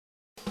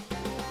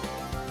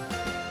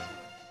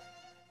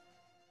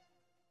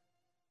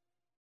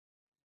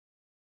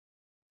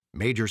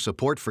Major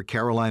support for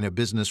Carolina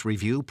Business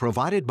Review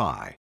provided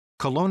by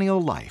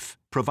Colonial Life,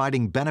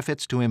 providing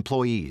benefits to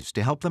employees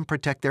to help them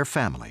protect their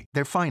family,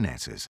 their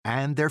finances,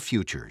 and their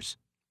futures.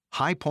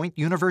 High Point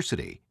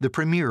University, the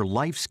premier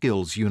life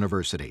skills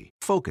university,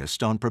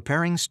 focused on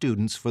preparing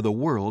students for the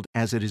world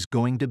as it is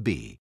going to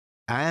be.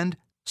 And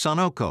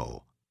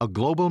Sonoco, a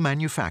global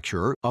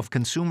manufacturer of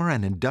consumer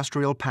and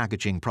industrial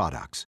packaging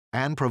products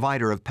and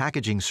provider of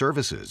packaging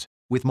services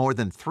with more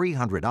than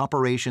 300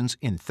 operations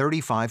in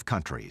 35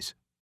 countries.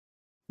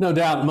 No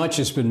doubt much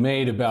has been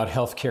made about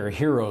healthcare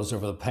heroes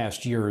over the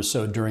past year or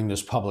so during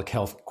this public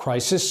health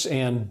crisis,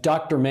 and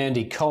Dr.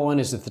 Mandy Cohen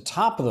is at the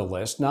top of the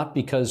list, not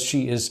because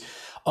she is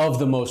of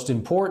the most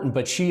important,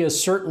 but she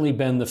has certainly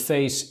been the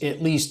face,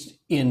 at least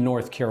in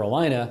North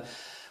Carolina,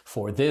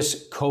 for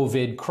this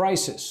COVID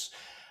crisis.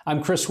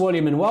 I'm Chris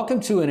William, and welcome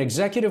to an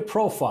executive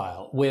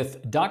profile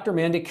with Dr.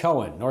 Mandy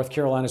Cohen, North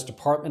Carolina's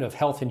Department of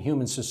Health and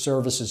Human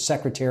Services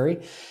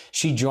Secretary.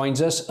 She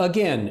joins us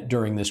again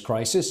during this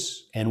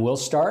crisis, and we'll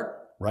start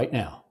right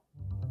now.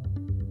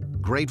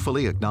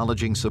 Gratefully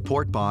acknowledging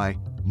support by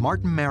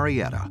Martin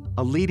Marietta,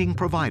 a leading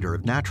provider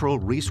of natural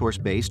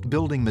resource-based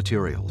building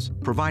materials,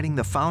 providing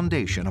the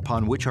foundation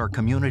upon which our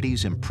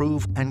communities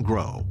improve and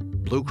grow.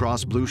 Blue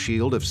Cross Blue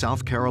Shield of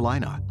South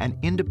Carolina, an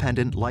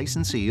independent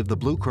licensee of the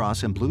Blue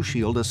Cross and Blue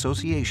Shield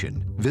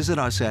Association. Visit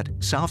us at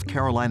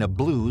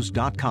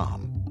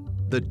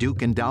southcarolinablues.com. The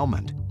Duke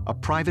Endowment, a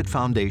private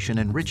foundation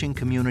enriching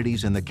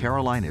communities in the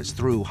Carolinas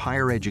through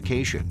higher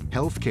education,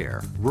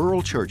 healthcare,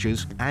 rural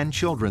churches, and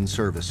children's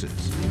services.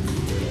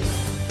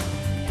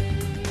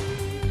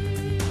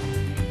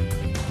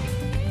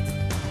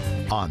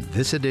 On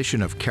this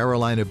edition of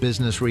Carolina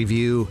Business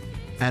Review,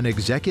 an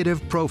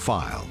executive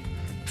profile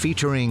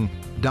featuring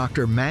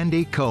Dr.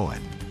 Mandy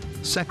Cohen,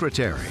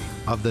 Secretary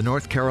of the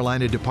North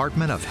Carolina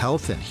Department of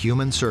Health and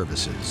Human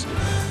Services.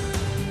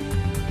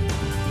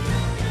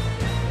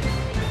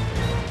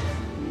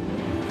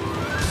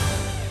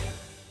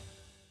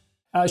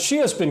 She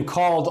has been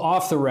called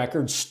off the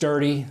record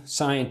sturdy,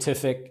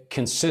 scientific,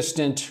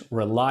 consistent,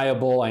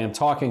 reliable. I am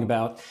talking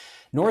about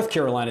North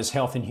Carolina's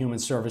Health and Human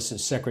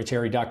Services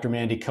Secretary, Dr.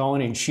 Mandy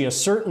Cohen, and she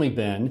has certainly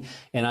been,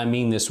 and I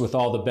mean this with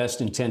all the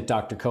best intent,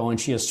 Dr. Cohen,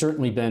 she has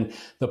certainly been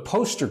the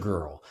poster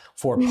girl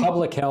for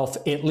public health,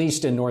 at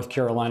least in North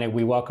Carolina.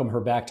 We welcome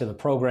her back to the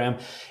program,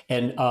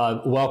 and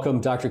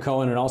welcome, Dr.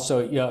 Cohen, and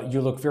also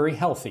you look very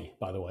healthy,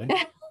 by the way.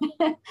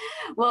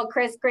 Well,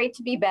 Chris, great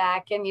to be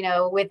back. And,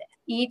 with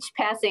each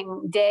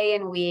passing day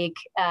and week,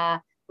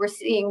 we're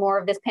seeing more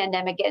of this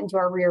pandemic get into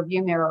our rear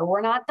view mirror.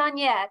 We're not done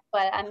yet,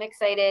 but I'm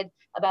excited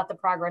about the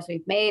progress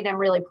we've made. I'm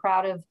really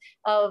proud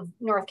of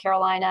North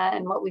Carolina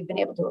and what we've been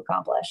able to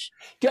accomplish.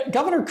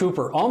 Governor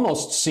Cooper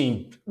almost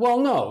seemed,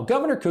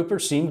 Governor Cooper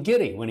seemed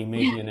giddy when he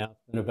made the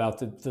announcement about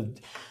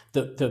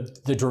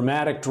the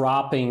dramatic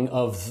dropping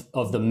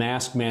of the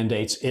mask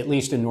mandates, at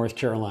least in North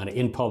Carolina,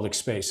 in public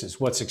spaces.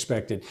 What's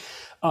expected?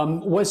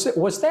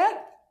 Was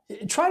that?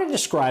 Try to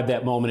describe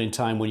that moment in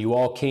time when you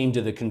all came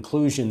to the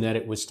conclusion that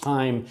it was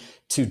time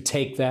to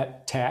take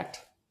that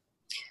tact.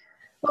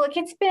 Well,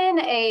 it's been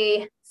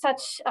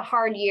such a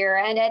hard year,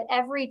 and at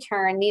every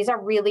turn, these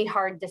are really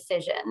hard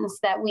decisions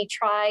that we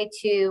try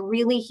to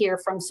really hear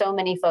from so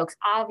many folks.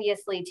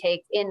 Obviously,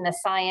 take in the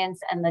science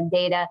and the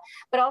data,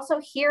 but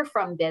also hear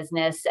from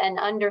business and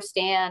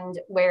understand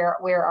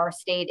where our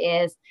state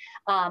is.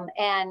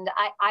 And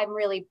I'm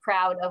really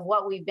proud of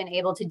what we've been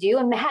able to do,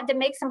 and had to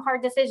make some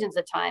hard decisions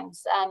at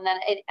times. And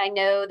I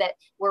know that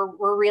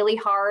we're really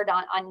hard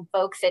on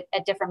folks at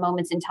different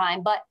moments in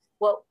time, but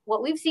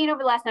what we've seen over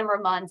the last number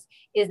of months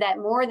is that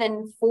more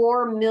than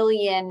 4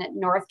 million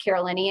North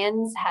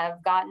Carolinians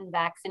have gotten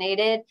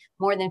vaccinated.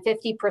 More than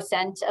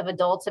 50% of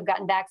adults have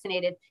gotten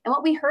vaccinated. And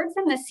what we heard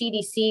from the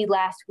CDC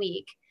last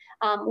week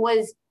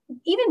was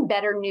even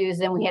better news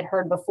than we had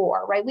heard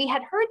before, right? We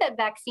had heard that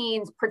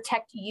vaccines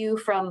protect you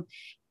from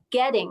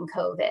getting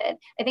COVID.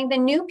 I think the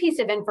new piece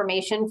of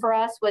information for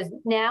us was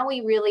now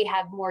we really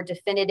have more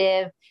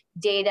definitive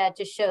data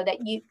to show that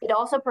it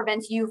also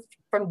prevents you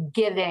from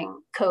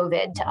giving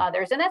COVID to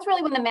others. And that's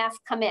really when the masks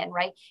come in,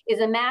 right? Is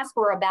the masks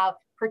were about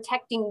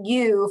protecting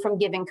you from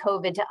giving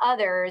COVID to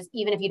others,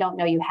 even if you don't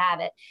know you have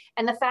it.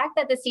 And the fact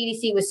that the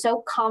CDC was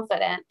so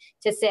confident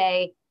to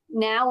say,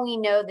 now we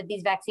know that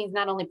these vaccines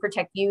not only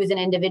protect you as an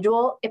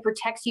individual, it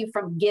protects you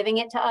from giving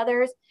it to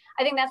others.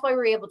 I think that's why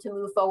we're able to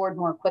move forward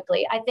more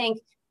quickly. I think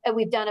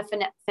we've done a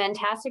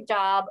fantastic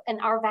job, and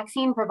our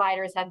vaccine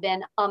providers have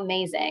been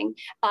amazing.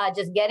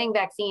 Just getting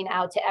vaccine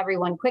out to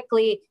everyone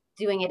quickly,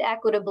 doing it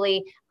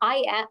equitably.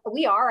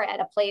 We are at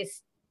a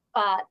place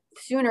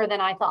sooner than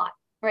I thought,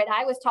 right?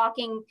 I was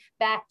talking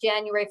back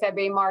January,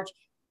 February, March.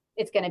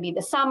 It's going to be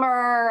the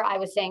summer. I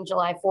was saying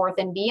July 4th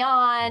and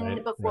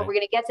beyond before we're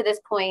going to get to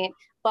this point.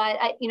 But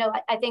I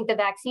think the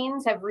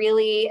vaccines have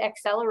really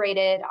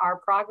accelerated our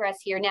progress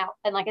here now.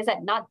 And like I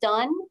said, not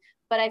done,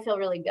 but I feel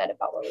really good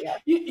about where we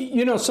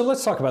are. So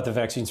let's talk about the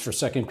vaccines for a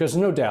second, because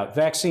no doubt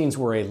vaccines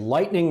were a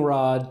lightning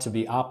rod to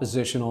be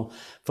oppositional.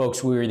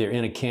 Folks were either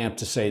in a camp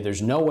to say,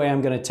 there's no way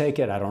I'm going to take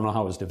it. I don't know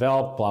how it was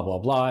developed, blah, blah,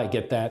 blah. I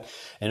get that.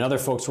 And other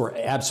folks were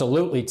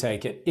absolutely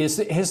take it.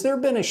 Has there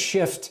been a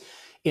shift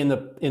in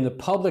the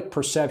public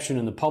perception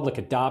and the public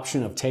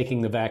adoption of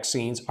taking the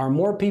vaccines? Are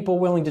more people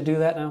willing to do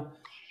that now?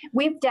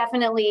 We've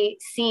definitely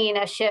seen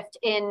a shift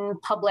in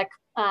public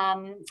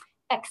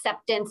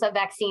acceptance of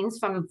vaccines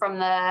from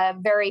the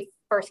very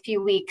first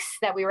few weeks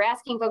that we were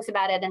asking folks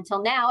about it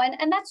until now.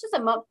 And that's just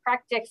a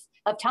practice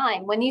of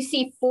time. When you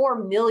see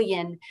 4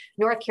 million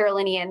North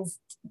Carolinians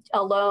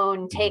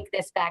alone take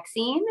this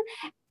vaccine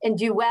and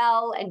do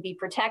well and be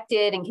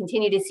protected and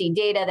continue to see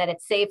data that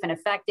it's safe and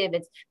effective,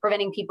 it's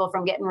preventing people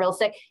from getting real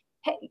sick.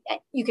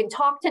 You can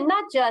talk to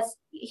not just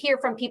hear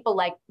from people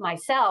like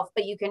myself,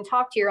 but you can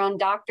talk to your own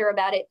doctor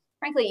about it.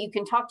 Frankly, you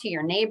can talk to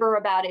your neighbor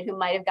about it who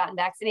might have gotten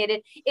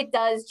vaccinated. It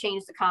does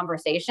change the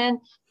conversation.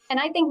 And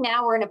I think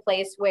now we're in a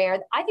place where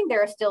I think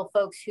there are still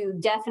folks who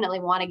definitely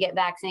want to get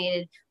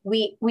vaccinated.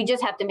 We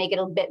just have to make it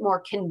a bit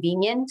more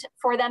convenient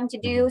for them to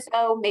do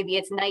so. Maybe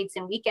it's nights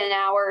and weekend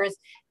hours,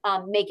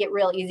 make it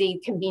real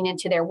easy, convenient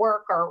to their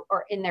work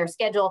or in their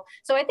schedule.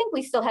 So I think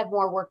we still have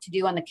more work to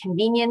do on the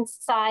convenience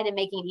side and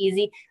making it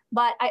easy.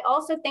 But I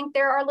also think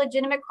there are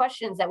legitimate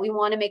questions that we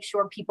want to make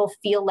sure people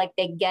feel like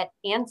they get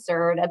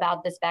answered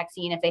about this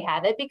vaccine if they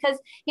have it, because,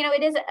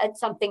 it is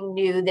something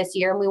new this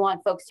year and we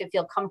want folks to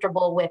feel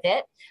comfortable with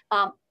it.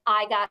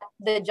 I got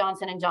the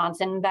Johnson &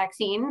 Johnson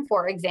vaccine,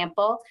 for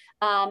example,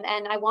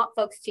 and I want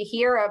folks to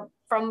hear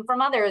from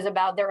others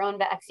about their own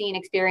vaccine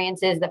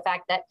experiences, the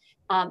fact that,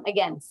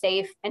 again,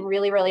 safe and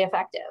really, really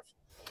effective.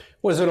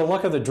 Was it a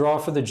luck of the draw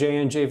for the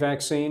J&J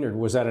vaccine, or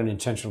was that an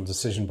intentional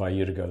decision by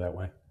you to go that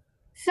way?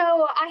 So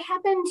I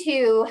happened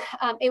to,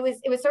 it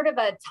was sort of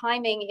a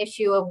timing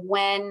issue of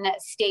when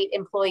state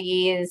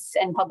employees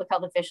and public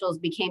health officials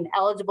became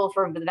eligible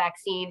for the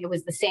vaccine. It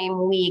was the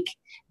same week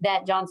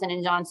that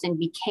Johnson & Johnson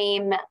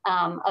became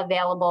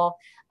available.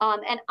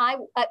 And I,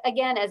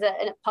 again, as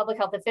a public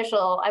health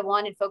official, I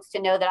wanted folks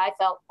to know that I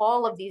felt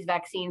all of these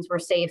vaccines were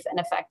safe and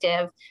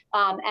effective,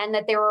 and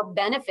that there were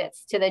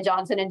benefits to the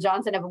Johnson &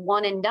 Johnson of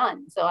one and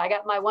done. So I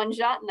got my one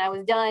shot and I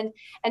was done.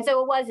 And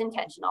so it was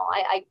intentional.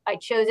 I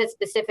chose it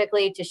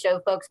specifically to show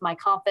folks my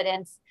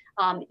confidence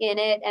in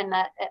it, and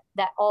that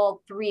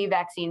all 3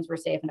 vaccines were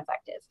safe and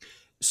effective.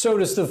 So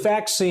does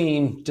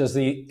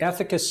the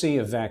efficacy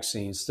of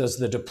vaccines, does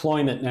the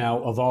deployment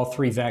now of all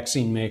 3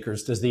 vaccine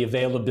makers, does the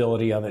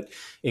availability of it,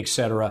 et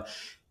cetera,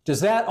 does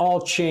that all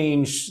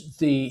change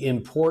the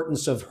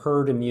importance of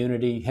herd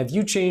immunity? Have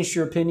you changed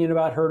your opinion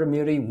about herd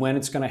immunity, when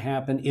it's going to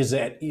happen? Is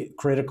that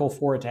critical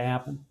for it to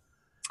happen?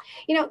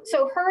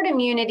 So herd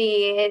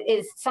immunity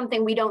is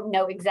something we don't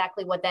know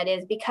exactly what that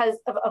is because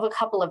of a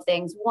couple of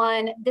things.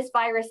 One, this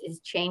virus is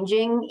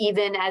changing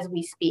even as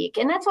we speak.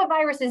 And that's what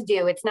viruses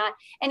do. It's not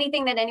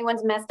anything that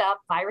anyone's messed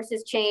up.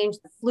 Viruses change.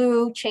 The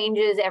flu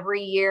changes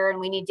every year, and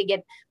we need to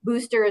get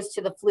boosters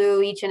to the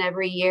flu each and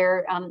every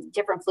year,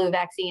 different flu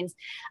vaccines.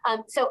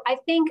 So I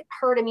think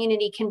herd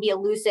immunity can be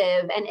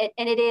elusive, and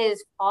it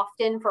is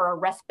often for a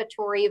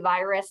respiratory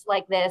virus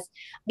like this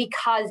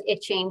because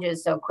it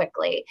changes so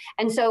quickly.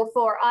 And so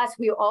for us,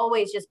 we've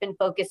always just been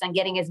focused on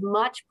getting as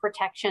much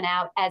protection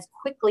out as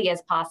quickly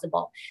as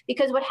possible.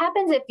 Because what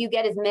happens if you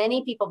get as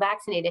many people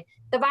vaccinated,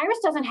 the virus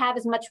doesn't have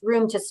as much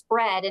room to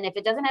spread. And if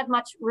it doesn't have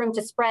much room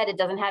to spread, it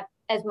doesn't have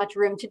as much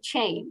room to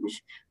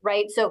change,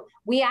 right? So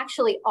we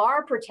actually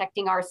are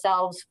protecting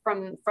ourselves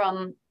from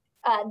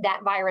that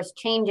virus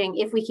changing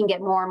if we can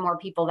get more and more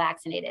people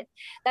vaccinated.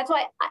 That's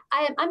why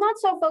I'm not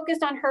so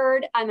focused on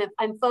herd.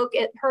 I'm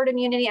focused herd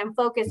immunity. I'm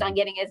focused on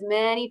getting as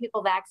many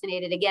people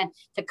vaccinated, again,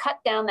 to cut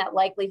down that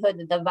likelihood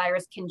that the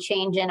virus can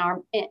change and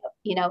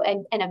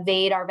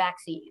evade our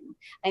vaccine.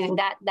 I think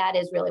that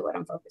is really what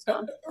I'm focused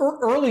on.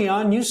 Early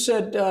on, you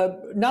said,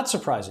 not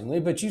surprisingly,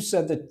 but you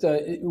said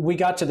that we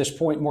got to this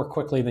point more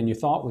quickly than you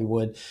thought we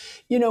would.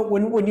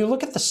 When you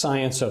look at the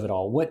science of it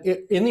all,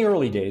 in the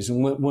early days,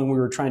 and when we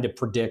were trying to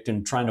predict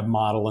and trying to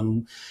model,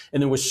 and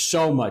there was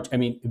so much,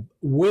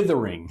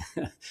 withering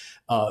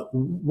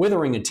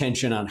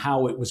attention on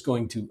how it was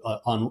going to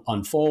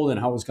unfold and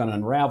how it was going to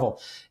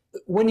unravel.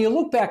 When you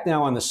look back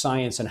now on the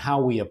science and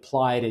how we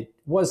applied it,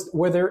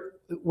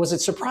 was it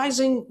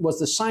surprising? Was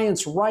the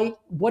science right?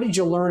 What did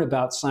you learn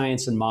about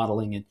science and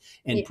modeling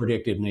and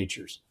predictive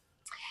natures?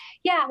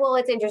 Yeah, well,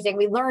 it's interesting.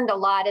 We learned a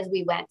lot as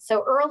we went.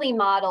 So early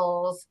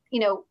models,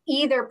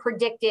 either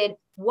predicted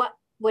what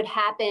would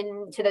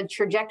happen to the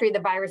trajectory of the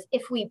virus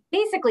if we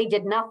basically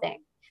did nothing.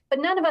 But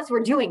none of us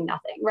were doing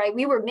nothing, right?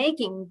 We were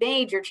making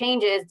major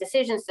changes,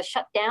 decisions to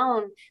shut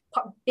down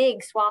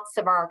big swaths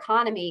of our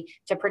economy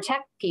to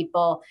protect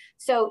people.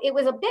 So it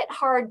was a bit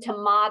hard to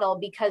model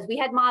because we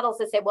had models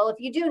that said, well, if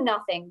you do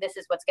nothing, this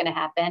is what's going to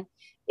happen.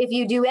 If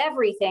you do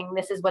everything,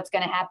 this is what's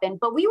going to happen.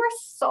 But we were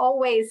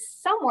always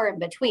somewhere in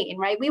between,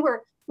 right? We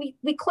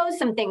closed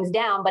some things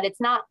down, but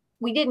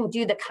we didn't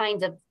do the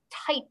kinds of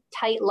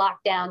tight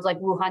lockdowns like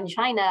Wuhan,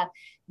 China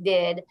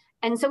did.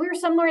 And so we were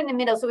somewhere in the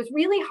middle. So it was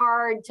really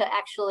hard to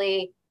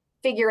actually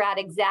figure out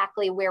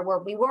exactly where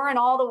we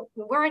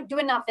weren't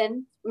doing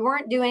nothing. We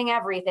weren't doing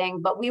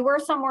everything, but we were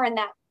somewhere in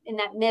that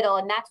middle.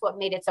 And that's what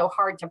made it so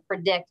hard to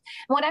predict.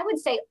 And what I would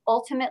say,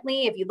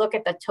 ultimately, if you look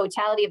at the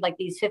totality of like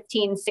these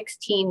 15,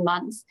 16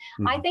 months,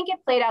 I think it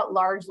played out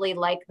largely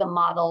like the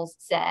models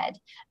said,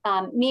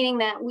 meaning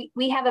that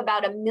we have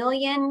about 1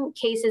 million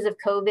cases of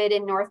COVID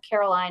in North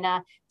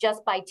Carolina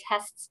just by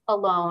tests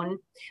alone.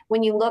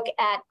 When you look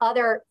at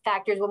other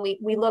factors, when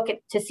we look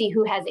at to see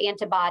who has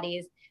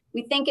antibodies,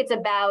 we think it's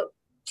about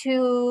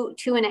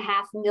 2.5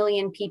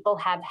 million people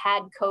have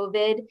had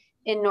COVID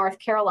in North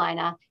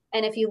Carolina.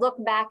 And if you look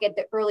back at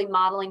the early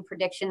modeling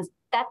predictions,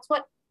 that's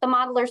what the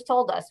modelers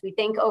told us. We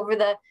think over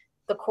the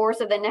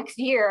course of the next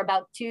year,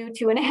 about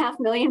 2.5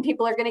 million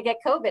people are going to get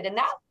COVID. And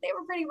that they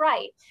were pretty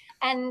right.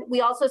 And we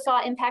also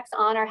saw impacts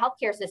on our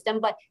healthcare system.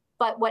 But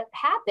what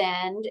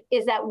happened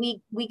is that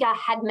we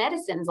had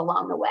medicines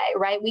along the way,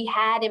 right? We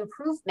had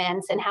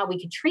improvements in how we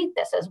could treat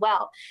this as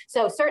well.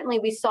 So certainly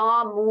we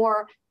saw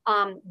more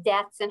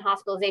deaths and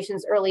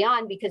hospitalizations early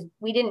on because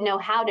we didn't know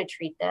how to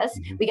treat this.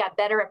 We got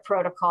better at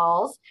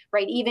protocols,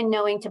 right? Even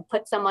knowing to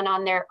put someone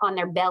on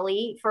their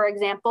belly, for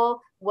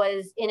example,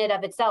 was in and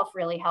of itself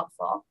really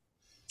helpful.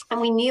 And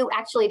we knew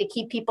actually to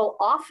keep people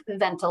off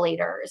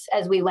ventilators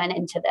as we went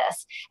into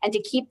this, and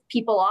to keep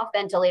people off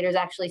ventilators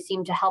actually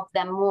seemed to help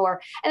them more.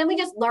 And then we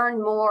just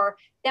learned more.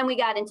 Then we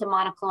got into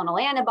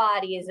monoclonal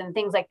antibodies and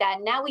things like that.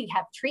 And now we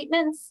have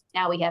treatments.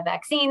 Now we have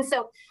vaccines.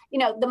 So,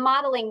 the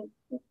modeling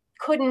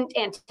couldn't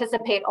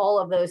anticipate all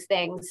of those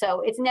things. So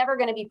it's never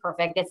going to be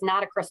perfect. It's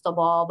not a crystal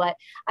ball, but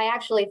I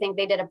actually think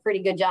they did a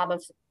pretty good job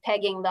of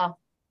pegging the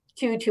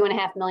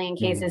 2.5 million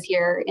cases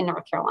here in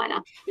North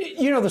Carolina.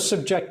 The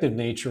subjective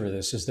nature of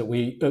this is that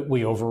we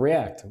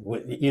overreact,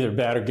 either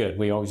bad or good.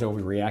 We always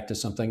overreact to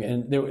something,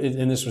 and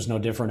this was no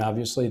different.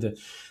 Obviously,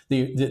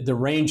 the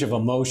range of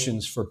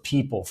emotions for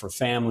people, for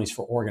families,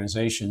 for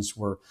organizations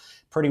were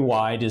pretty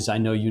wide, as I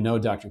know you know,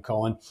 Dr.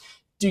 Cohen.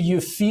 Do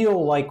you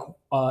feel like,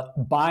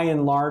 by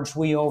and large,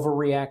 we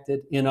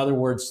overreacted? In other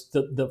words,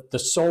 the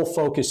sole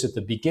focus at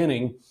the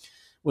beginning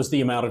was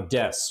the amount of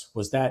deaths.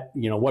 Was that,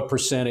 what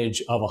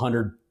percentage of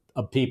 100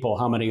 of people,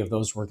 how many of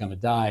those were going to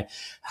die?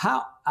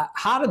 How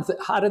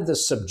did the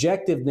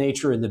subjective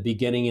nature in the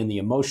beginning and the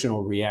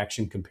emotional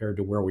reaction compare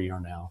to where we are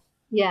now?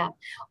 Yeah.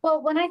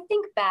 Well, when I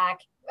think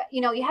back,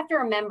 you have to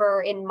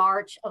remember in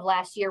March of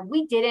last year,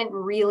 we didn't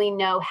really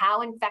know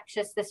how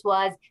infectious this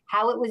was,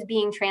 how it was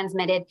being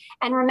transmitted.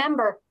 And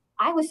remember,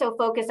 I was so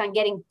focused on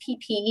getting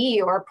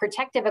PPE or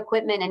protective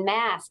equipment and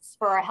masks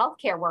for our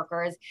healthcare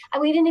workers.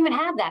 We didn't even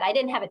have that. I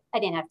didn't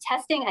have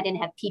testing. I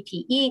didn't have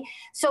PPE.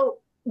 So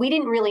we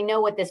didn't really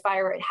know what this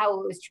virus, how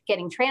it was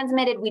getting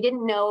transmitted. We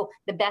didn't know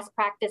the best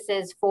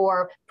practices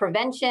for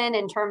prevention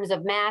in terms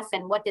of masks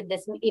and what did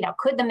this,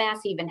 could the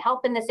mask even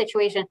help in this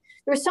situation?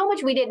 There was so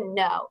much we didn't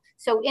know.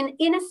 So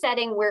in a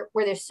setting where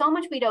there's so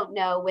much we don't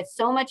know, with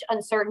so much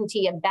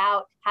uncertainty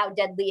about how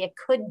deadly it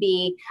could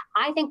be,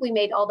 I think we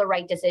made all the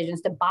right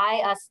decisions to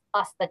buy us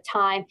the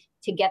time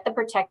to get the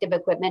protective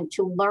equipment,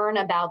 to learn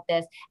about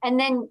this. And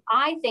then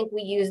I think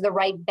we use the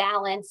right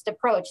balanced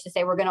approach to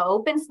say, we're going to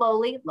open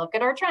slowly, look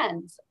at our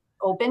trends,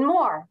 open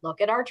more,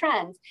 look at our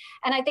trends.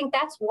 And I think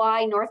that's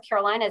why North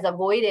Carolina has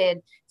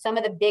avoided some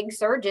of the big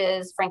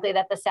surges, frankly,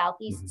 that the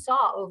Southeast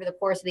saw over the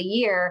course of the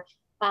year.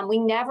 We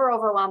never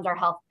overwhelmed our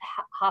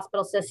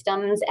hospital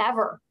systems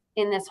ever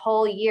in this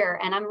whole year.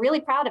 And I'm really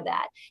proud of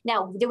that.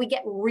 Now, did we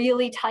get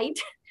really tight?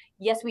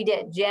 Yes, we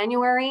did.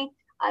 January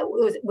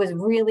was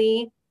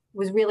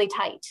really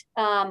tight.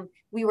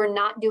 We were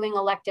not doing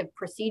elective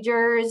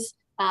procedures.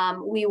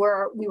 We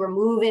were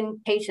moving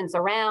patients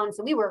around.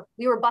 So we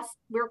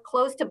were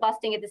close to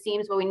busting at the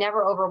seams, but we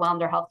never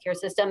overwhelmed our healthcare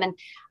system. And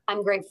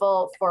I'm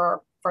grateful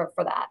for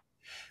that.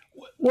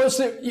 Was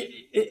there,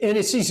 and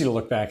it's easy to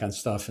look back on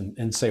stuff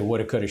and say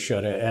woulda, coulda,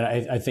 shoulda,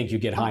 and I think you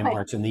get high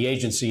marks, and the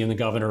agency and the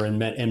governor and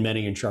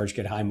many in charge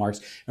get high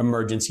marks.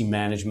 Emergency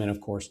management, of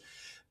course.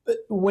 But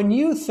when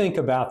you think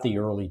about the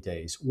early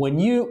days, when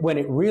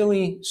it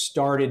really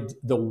started,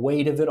 the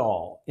weight of it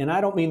all, and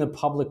I don't mean the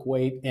public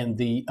weight and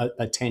the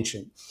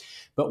attention,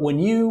 but when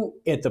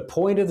you, at the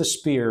point of the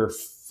spear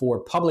for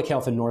public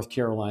health in North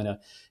Carolina,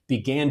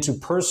 began to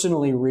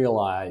personally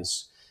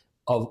realize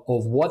of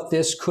what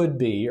this could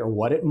be or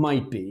what it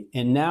might be,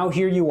 and now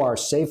here you are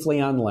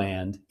safely on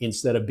land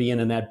instead of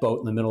being in that boat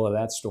in the middle of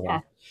that storm. Yeah.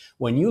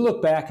 When you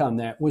look back on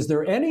that, was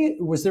there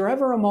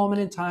ever a moment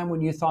in time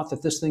when you thought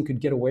that this thing could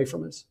get away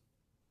from us?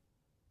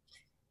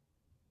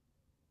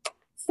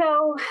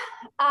 So,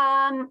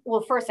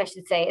 well, first I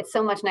should say it's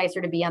so much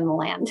nicer to be on the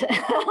land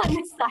on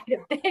this side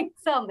of things.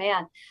 Oh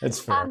man, that's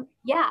fair.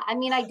 Yeah, I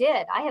mean, I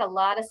did. I had a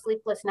lot of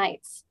sleepless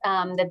nights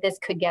that this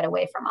could get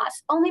away from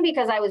us, only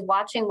because I was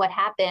watching what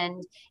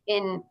happened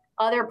in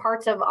other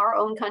parts of our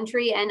own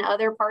country and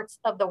other parts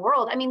of the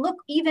world. I mean, look,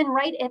 even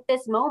right at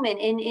this moment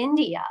in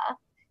India,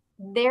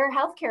 their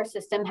healthcare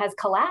system has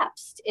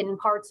collapsed in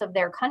parts of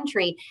their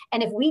country.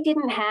 And if we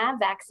didn't have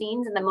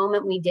vaccines in the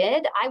moment we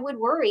did, I would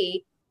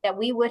worry that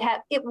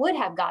it would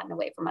have gotten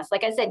away from us.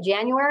 Like I said,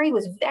 January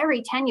was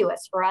very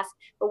tenuous for us,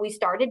 but we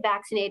started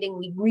vaccinating.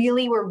 We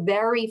really were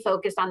very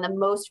focused on the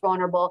most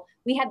vulnerable.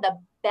 We had the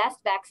best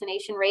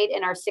vaccination rate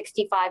in our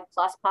 65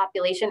 plus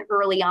population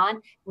early on.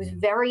 It was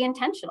very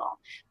intentional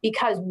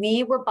because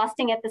we were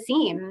busting at the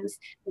seams,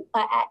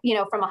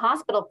 from a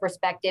hospital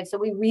perspective. So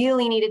we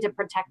really needed to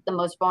protect the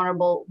most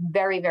vulnerable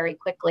very, very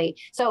quickly.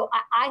 So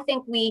I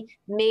think we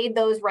made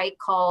those right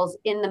calls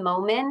in the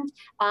moment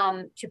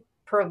to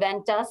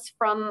prevent us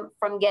from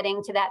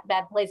getting to that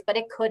bad place, but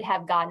it could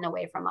have gotten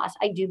away from us.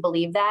 I do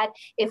believe that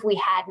if we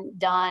hadn't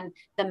done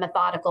the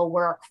methodical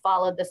work,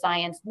 followed the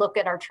science, look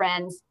at our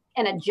trends,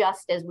 and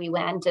adjust as we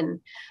went. And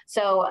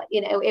so,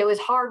 it was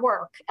hard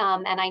work.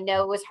 And I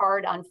know it was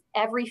hard on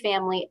every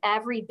family,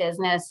 every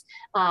business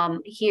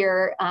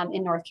here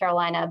in North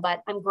Carolina,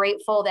 but I'm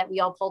grateful that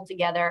we all pulled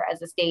together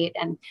as a state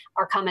and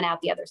are coming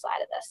out the other side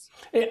of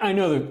this. I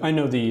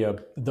know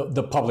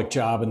the public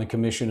job and the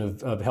Commission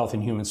of Health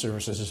and Human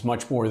Services is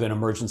much more than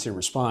emergency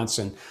response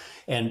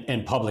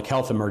and public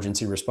health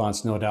emergency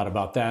response, no doubt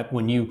about that.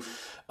 When you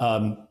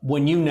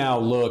now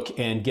look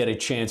and get a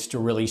chance to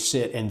really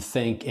sit and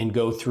think and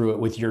go through it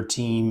with your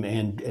team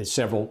and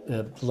several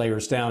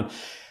layers down,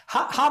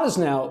 how do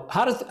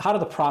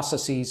the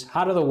processes,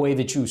 how do the way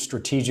that you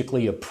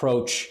strategically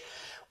approach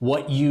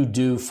what you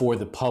do for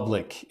the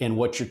public and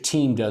what your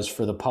team does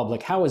for the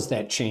public, how has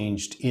that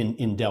changed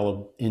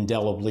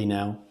indelibly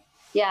now?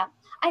 Yeah.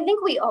 I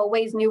think we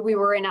always knew we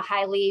were in a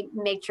highly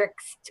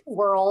matrixed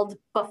world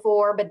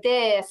before, but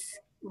this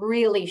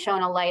really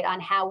shone a light on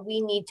how we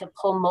need to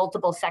pull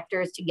multiple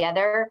sectors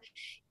together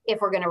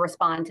if we're going to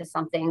respond to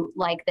something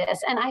like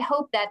this. And I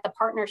hope that the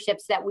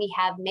partnerships that we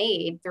have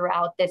made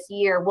throughout this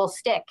year will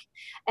stick,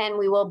 and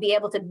we will be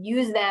able to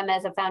use them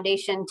as a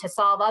foundation to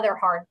solve other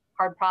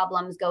hard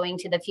problems going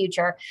to the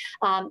future.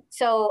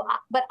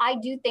 But I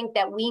do think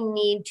that we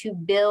need to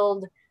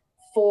build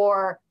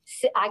for,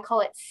 I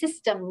call it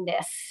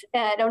systemness.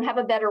 I don't have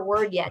a better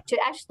word yet. To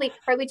actually,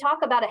 right, we talk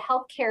about a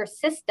healthcare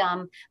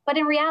system, but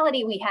in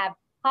reality, we have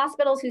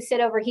hospitals who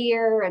sit over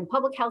here and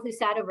public health who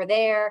sat over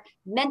there,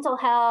 mental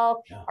health,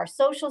 our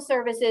social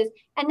services.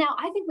 And now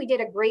I think we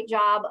did a great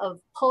job of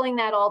pulling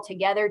that all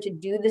together to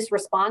do this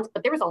response,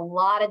 but there was a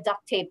lot of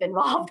duct tape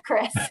involved,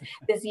 Chris,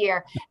 this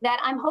year that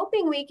I'm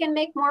hoping we can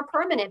make more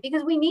permanent,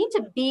 because we need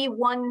to be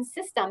one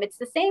system. It's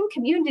the same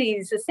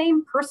communities, the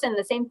same person,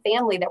 the same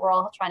family that we're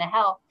all trying to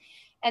help.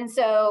 And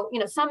so,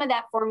 some of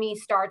that for me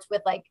starts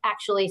with like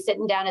actually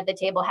sitting down at the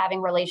table,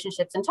 having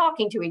relationships and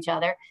talking to each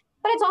other.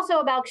 But it's also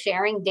about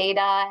sharing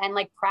data and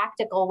like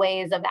practical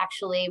ways of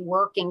actually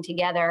working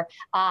together.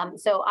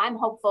 So I'm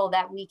hopeful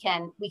that we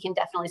can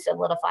definitely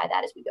solidify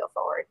that as we go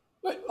forward.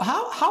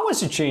 How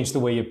has it changed the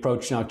way you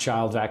approach now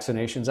child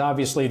vaccinations?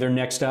 Obviously, they're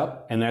next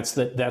up, and that's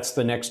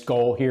the next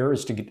goal here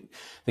is to get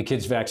the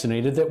kids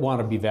vaccinated that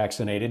want to be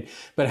vaccinated.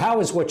 But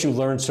how is what you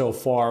learned so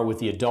far with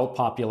the adult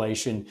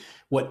population,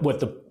 what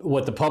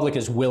the public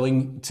is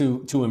willing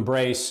to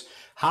embrace?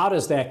 How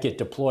does that get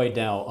deployed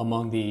now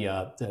among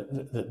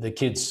the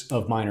kids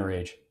of minor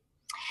age?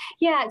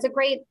 Yeah, it's a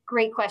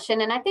great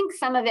question. And I think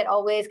some of it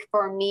always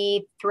for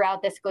me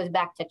throughout this goes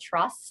back to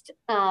trust.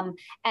 And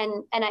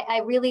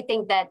I really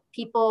think that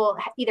people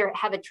either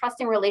have a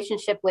trusting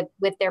relationship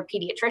with their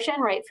pediatrician,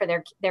 right, for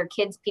their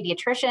kid's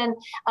pediatrician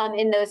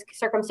in those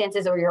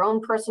circumstances, or your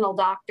own personal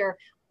doctor,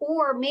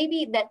 or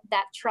maybe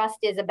that trust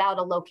is about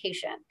a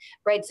location,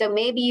 right? So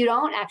maybe you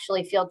don't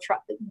actually feel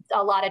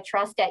a lot of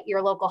trust at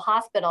your local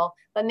hospital,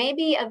 but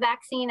maybe a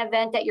vaccine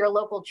event at your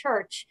local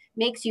church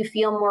makes you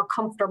feel more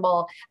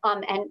comfortable,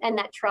 and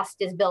that trust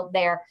is built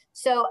there.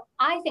 So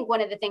I think one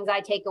of the things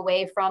I take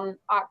away from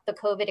the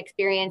COVID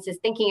experience is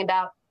thinking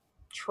about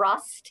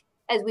trust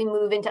as we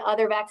move into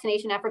other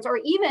vaccination efforts,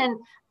 or even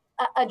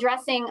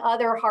addressing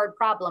other hard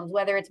problems,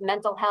 whether it's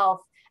mental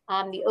health,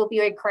 the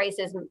opioid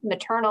crisis,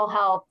 maternal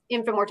health,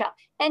 infant mortality,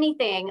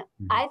 anything.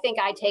 Mm-hmm. I think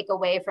I take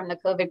away from the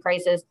COVID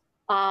crisis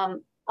a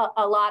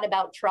lot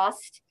about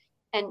trust.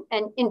 And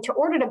in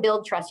order to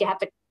build trust, you have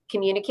to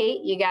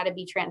communicate. You got to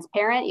be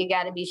transparent. You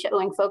got to be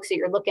showing folks that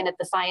you're looking at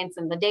the science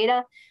and the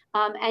data.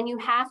 And you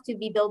have to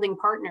be building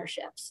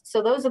partnerships.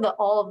 So those are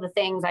all of the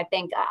things I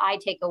think I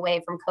take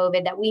away from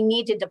COVID that we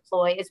need to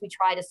deploy as we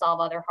try to solve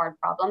other hard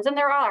problems. And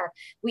there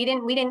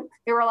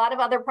were a lot of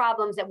other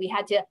problems that we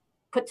had to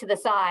put to the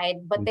side,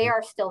 but they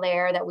are still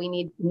there that we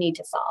need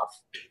to solve.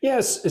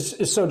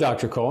 Yes. So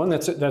Dr. Cohen,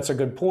 that's a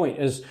good point.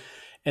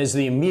 As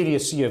the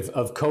immediacy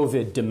of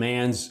COVID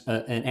demands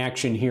an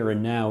action here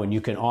and now, and you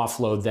can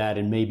offload that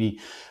and maybe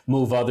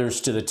move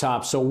others to the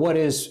top. So what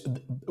is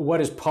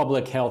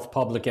public health,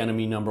 public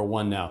enemy number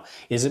one now?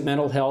 Is it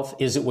mental health?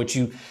 Is it what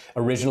you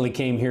originally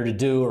came here to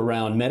do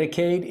around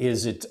Medicaid?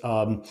 Is it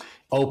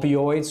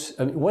opioids?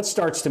 I mean, what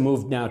starts to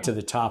move now to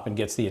the top and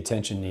gets the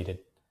attention needed?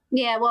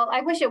 Yeah, well,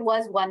 I wish it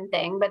was one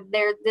thing, but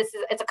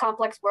it's a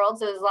complex world,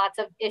 so there's lots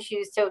of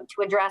issues to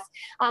address.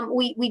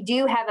 We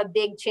do have a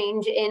big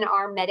change in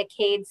our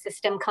Medicaid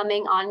system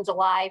coming on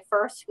July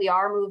 1st. We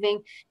are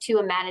moving to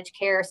a managed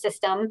care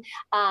system,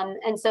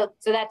 and so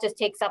that just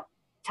takes up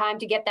time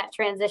to get that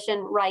transition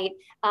right.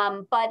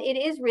 But it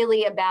is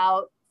really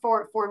about,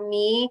 for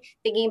me,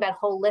 thinking about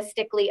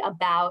holistically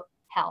about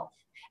health.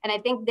 And I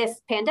think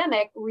this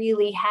pandemic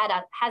really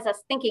has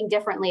us thinking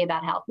differently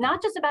about health,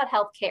 not just about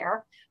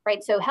healthcare,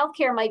 right? So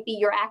healthcare might be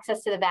your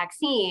access to the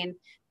vaccine,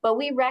 but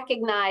we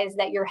recognize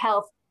that your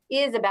health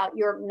is about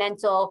your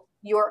mental,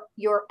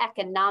 your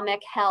economic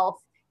health,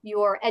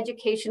 your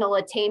educational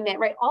attainment,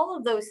 right? All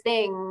of those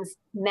things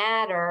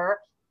matter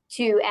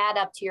to add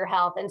up to your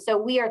health. And so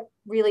we are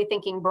really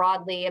thinking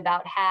broadly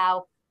about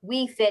how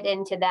we fit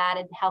into that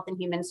in Health and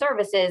Human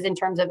Services in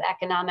terms of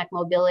economic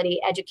mobility,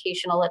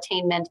 educational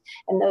attainment,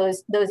 and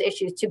those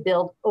issues to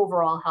build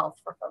overall health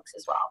for folks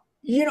as well.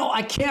 You know,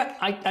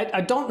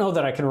 I don't know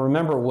that I can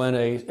remember when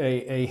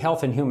a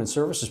Health and Human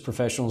Services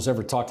professional has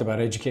ever talked about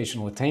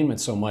educational attainment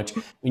so much.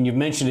 I mean, you've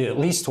mentioned it at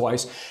least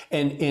twice.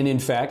 And in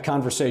fact,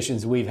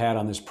 conversations we've had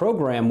on this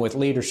program with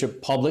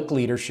leadership, public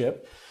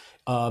leadership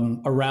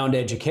around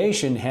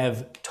education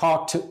have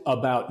talked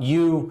about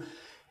you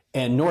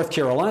and North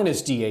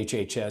Carolina's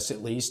DHHS,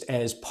 at least,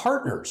 as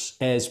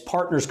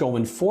partners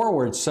going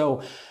forward.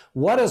 So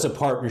what is a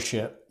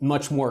partnership,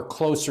 much more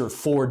closer,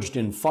 forged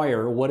in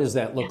fire? What does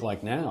that look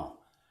like now?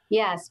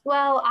 Yes.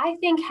 Well, I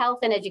think health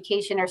and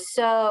education are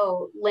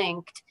so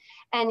linked.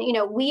 And,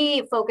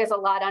 we focus a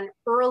lot on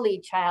early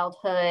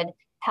childhood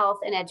health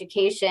and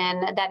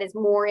education. That is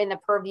more in the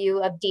purview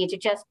of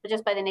DHHS,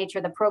 just by the nature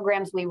of the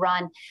programs we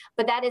run.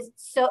 But that is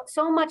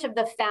so much of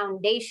the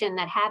foundation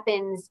that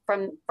happens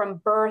from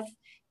birth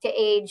to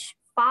age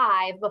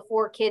 5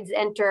 before kids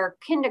enter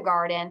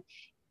kindergarten.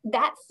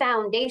 That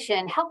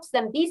foundation helps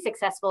them be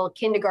successful in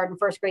kindergarten,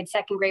 first grade,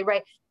 second grade,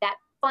 right? That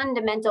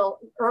fundamental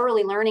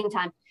early learning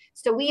time.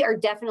 So we are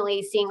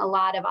definitely seeing a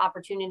lot of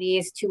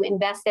opportunities to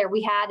invest there.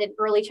 We had an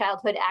early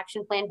childhood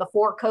action plan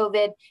before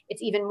COVID.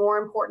 It's even more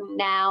important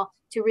now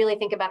to really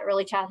think about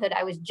early childhood.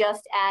 I was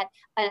just at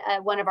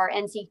one of our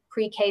NC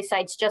pre-K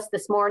sites just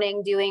this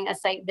morning doing a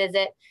site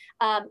visit.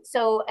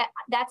 So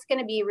that's going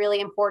to be really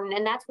important.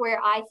 And that's where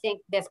I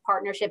think this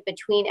partnership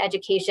between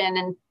education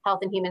and Health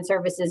and Human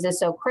Services is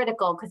so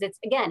critical, because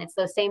it's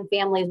those same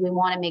families we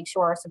want to make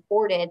sure are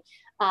supported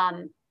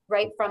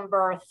right from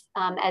birth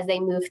as they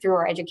move through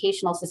our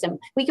educational system.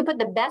 We could put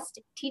the best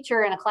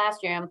teacher in a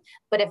classroom,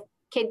 but if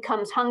kid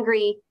comes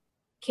hungry,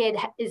 kid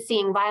is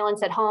seeing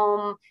violence at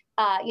home,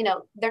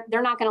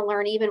 they're not going to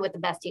learn even with the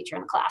best teacher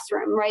in the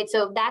classroom, right?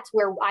 So that's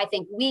where I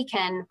think we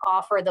can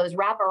offer those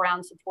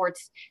wraparound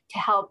supports to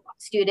help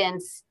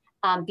students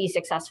be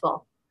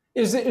successful.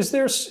 Is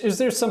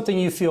there something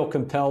you feel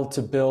compelled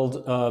to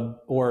build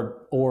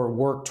or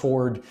work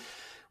toward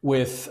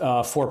with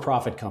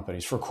for-profit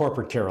companies, for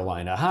corporate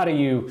Carolina? How do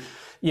you,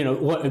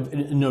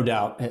 no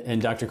doubt,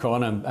 and Dr.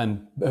 Cohen,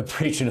 I'm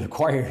preaching to the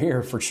choir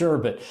here for sure,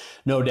 but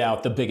no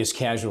doubt the biggest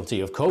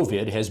casualty of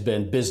COVID has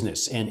been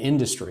business and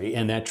industry,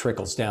 and that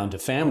trickles down to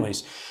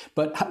families.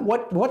 But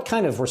what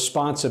kind of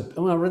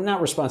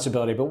not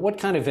responsibility, but what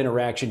kind of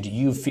interaction do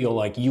you feel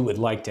like you would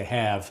like to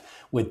have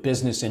with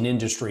business and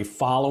industry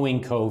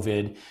following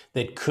COVID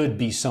that could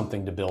be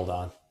something to build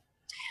on?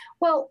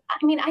 Well,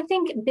 I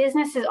think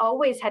business has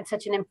always had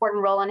such an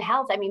important role in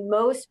health.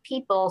 Most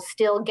people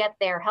still get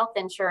their health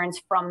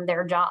insurance from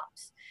their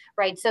jobs,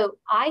 right? So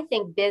I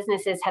think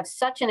businesses have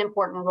such an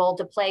important role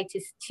to play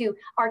to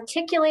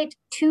articulate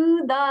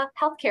to the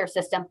healthcare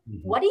system,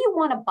 what do you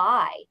want to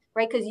buy,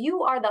 right? Because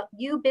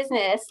you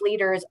business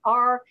leaders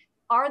are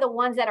the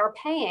ones that are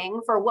paying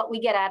for what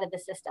we get out of the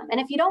system. And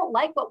if you don't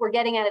like what we're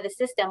getting out of the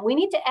system, we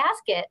need to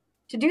ask it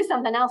to do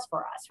something else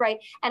for us, right?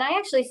 And I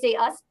actually see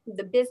us,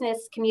 the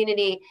business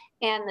community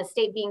and the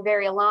state, being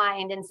very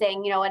aligned and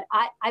saying,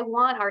 I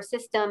want our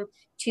system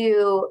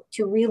to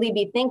really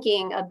be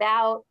thinking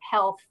about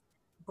health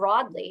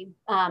broadly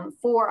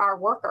for our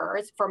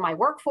workers, for my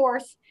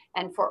workforce,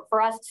 and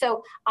for us.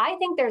 So I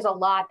think there's a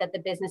lot that the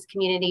business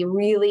community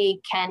really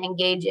can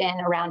engage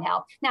in around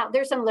health. Now,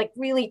 there's some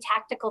really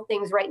tactical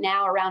things right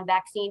now around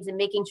vaccines and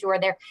making sure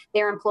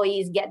their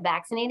employees get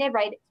vaccinated,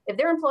 right? If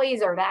their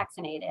employees are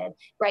vaccinated,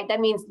 right, that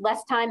means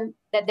less time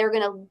that they're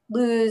going to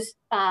lose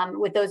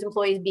with those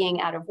employees being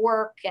out of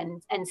work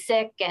and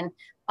sick, and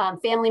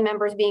family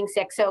members being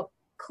sick. So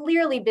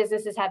clearly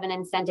businesses have an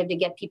incentive to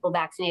get people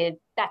vaccinated.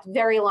 That's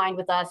very aligned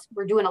with us.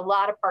 We're doing a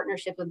lot of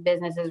partnerships with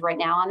businesses right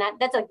now on that.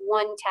 That's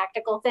one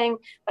tactical thing,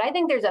 but I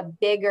think there's a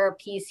bigger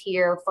piece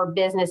here for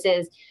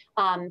businesses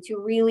to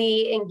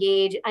really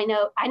engage. I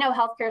know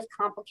healthcare is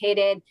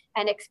complicated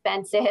and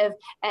expensive,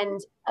 and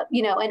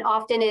and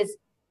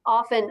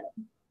often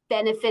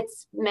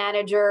benefits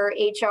manager,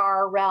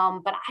 HR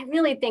realm, but I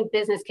really think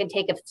business can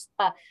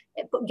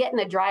get in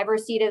the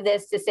driver's seat of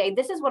this to say,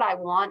 this is what I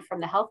want from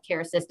the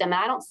healthcare system, and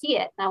I don't see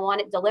it, and I want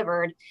it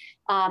delivered.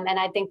 And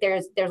I think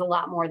there's a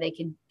lot more they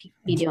could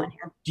be doing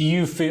here. Do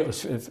you feel,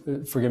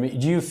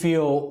 do you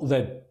feel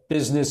that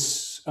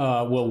business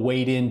will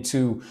wade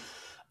into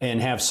and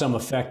have some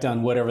effect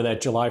on whatever that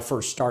July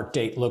 1st start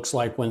date looks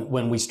like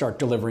when we start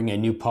delivering a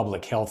new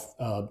public health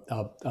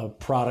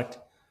product?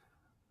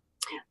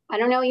 I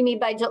don't know what you mean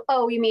by,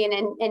 you mean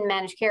in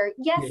managed care?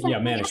 Yes, Yeah,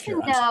 managed care.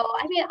 No.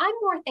 I mean, I'm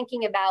more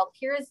thinking about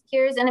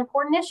here's an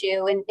important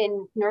issue.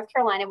 In North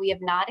Carolina, we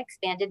have not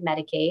expanded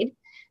Medicaid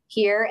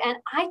here. And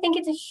I think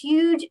it's a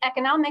huge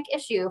economic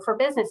issue for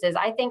businesses.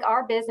 I think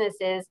our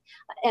businesses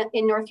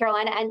in North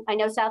Carolina, and I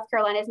know South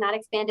Carolina has not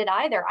expanded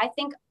either. I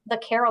think the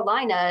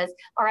Carolinas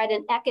are at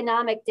an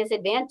economic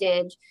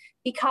disadvantage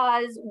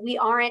because we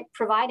aren't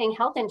providing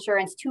health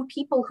insurance to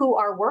people who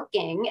are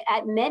working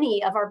at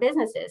many of our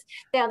businesses.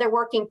 Now they're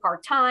working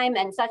part-time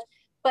and such,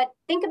 but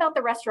think about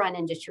the restaurant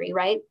industry,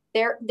 right?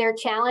 They're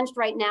challenged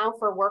right now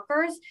for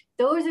workers.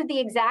 Those are the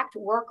exact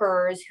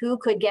workers who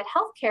could get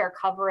healthcare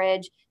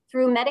coverage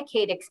through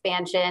Medicaid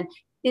expansion.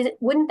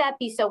 Wouldn't that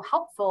be so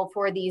helpful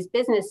for these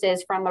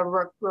businesses from a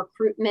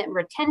recruitment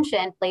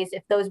retention place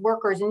if those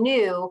workers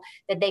knew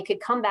that they could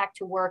come back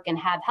to work and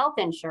have health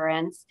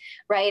insurance,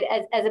 right?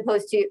 As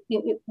opposed to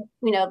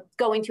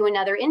going to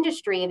another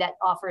industry that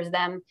offers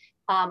them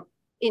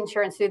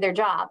insurance through their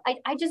job.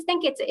 I just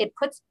think it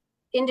puts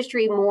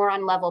industry more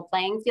on level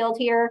playing field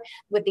here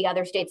with the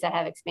other states that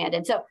have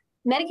expanded. So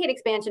Medicaid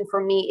expansion for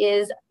me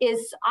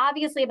is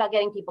obviously about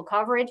getting people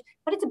coverage,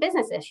 but it's a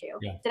business issue.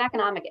 Yeah. It's an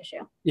economic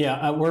issue.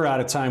 Yeah, we're out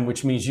of time,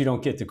 which means you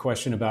don't get the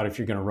question about if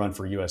you're going to run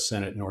for U.S.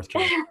 Senate in North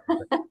Carolina.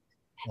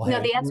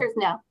 No, the answer is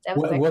no.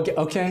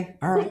 Okay.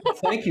 All right.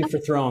 Thank you for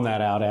throwing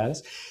that out at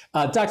us.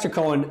 Dr.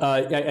 Cohen,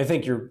 I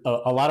think you're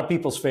a lot of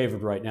people's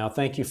favorite right now.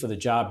 Thank you for the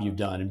job you've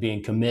done and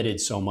being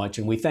committed so much.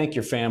 And we thank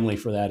your family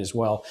for that as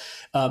well.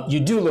 You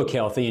do look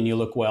healthy and you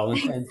look well.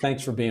 And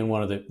thanks for being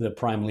one of the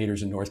prime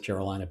leaders in North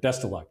Carolina.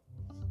 Best of luck.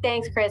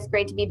 Thanks, Chris.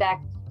 Great to be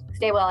back.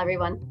 Stay well,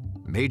 everyone.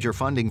 Major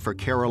funding for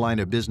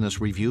Carolina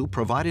Business Review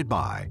provided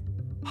by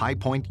High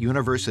Point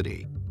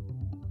University,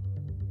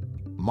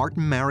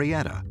 Martin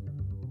Marietta,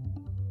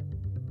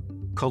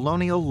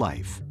 Colonial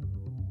Life,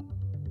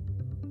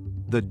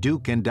 the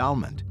Duke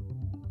Endowment,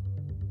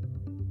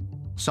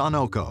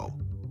 Sunoco,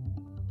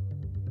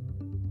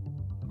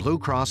 Blue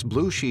Cross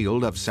Blue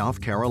Shield of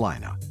South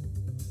Carolina,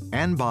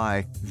 and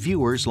by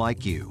viewers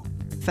like you.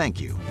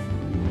 Thank you.